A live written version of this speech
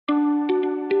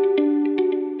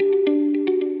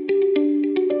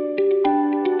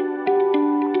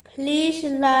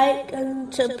like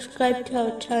and subscribe to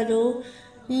our channel.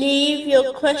 Leave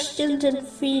your questions and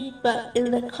feedback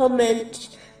in the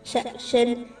comments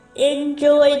section.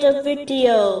 Enjoy the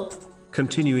video.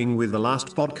 Continuing with the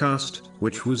last podcast,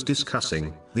 which was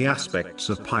discussing the aspects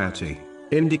of piety,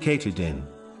 indicated in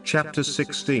chapter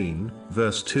 16,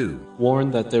 verse 2.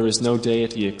 Warn that there is no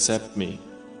deity except me,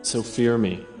 so fear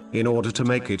me. In order to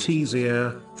make it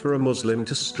easier for a Muslim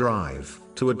to strive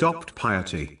to adopt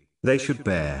piety, they should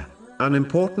bear an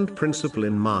important principle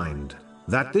in mind,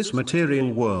 that this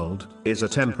material world is a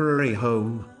temporary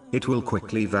home. It will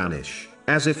quickly vanish,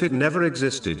 as if it never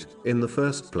existed in the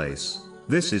first place.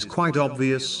 This is quite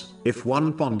obvious. If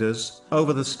one ponders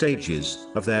over the stages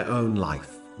of their own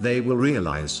life, they will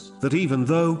realize that even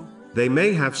though they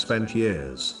may have spent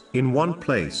years in one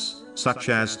place, such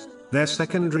as their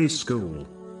secondary school,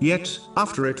 yet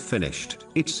after it finished,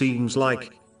 it seems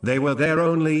like they were there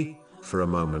only for a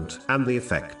moment, and the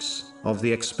effects of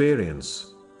the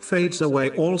experience fades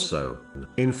away also.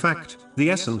 In fact,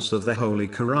 the essence of the Holy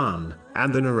Quran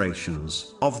and the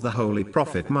narrations of the Holy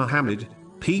Prophet Muhammad,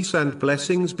 peace and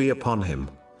blessings be upon him,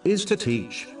 is to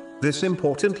teach this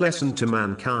important lesson to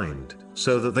mankind,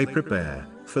 so that they prepare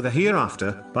for the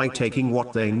hereafter by taking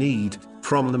what they need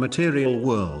from the material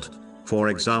world. For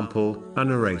example, a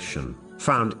narration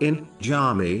found in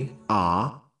Jami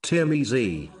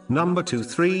Tirmizi, number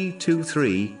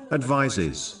 2323,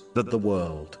 advises that the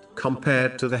world,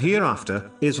 compared to the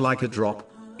hereafter, is like a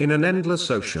drop in an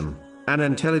endless ocean. An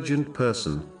intelligent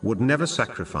person would never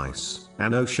sacrifice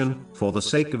an ocean for the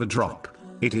sake of a drop.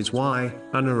 It is why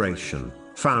a narration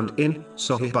found in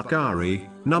Sahih Bukhari,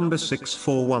 number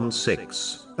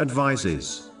 6416,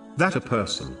 advises that a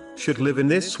person should live in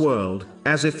this world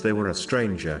as if they were a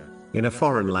stranger in a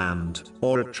foreign land,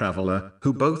 or a traveler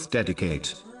who both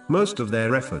dedicate most of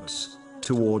their efforts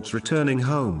towards returning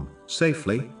home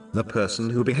safely. The person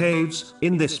who behaves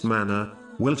in this manner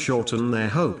will shorten their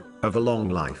hope of a long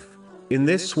life in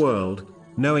this world,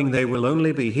 knowing they will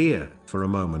only be here for a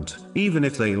moment, even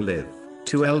if they live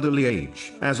to elderly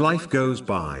age. As life goes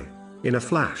by in a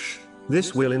flash,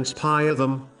 this will inspire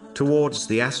them towards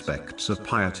the aspects of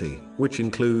piety, which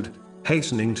include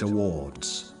hastening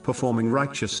towards performing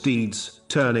righteous deeds,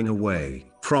 turning away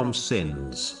from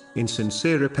sins in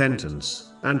sincere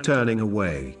repentance, and turning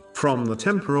away from the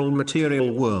temporal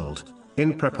material world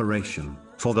in preparation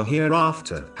for the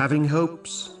hereafter. Having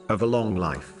hopes of a long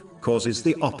life causes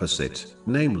the opposite,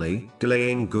 namely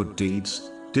delaying good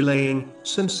deeds, delaying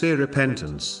sincere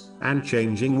repentance, and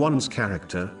changing one's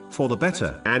character for the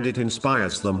better, and it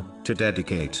inspires them to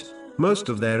dedicate most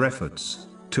of their efforts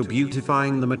to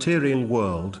beautifying the material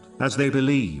world, as they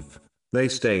believe they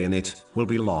stay in it will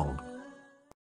be long.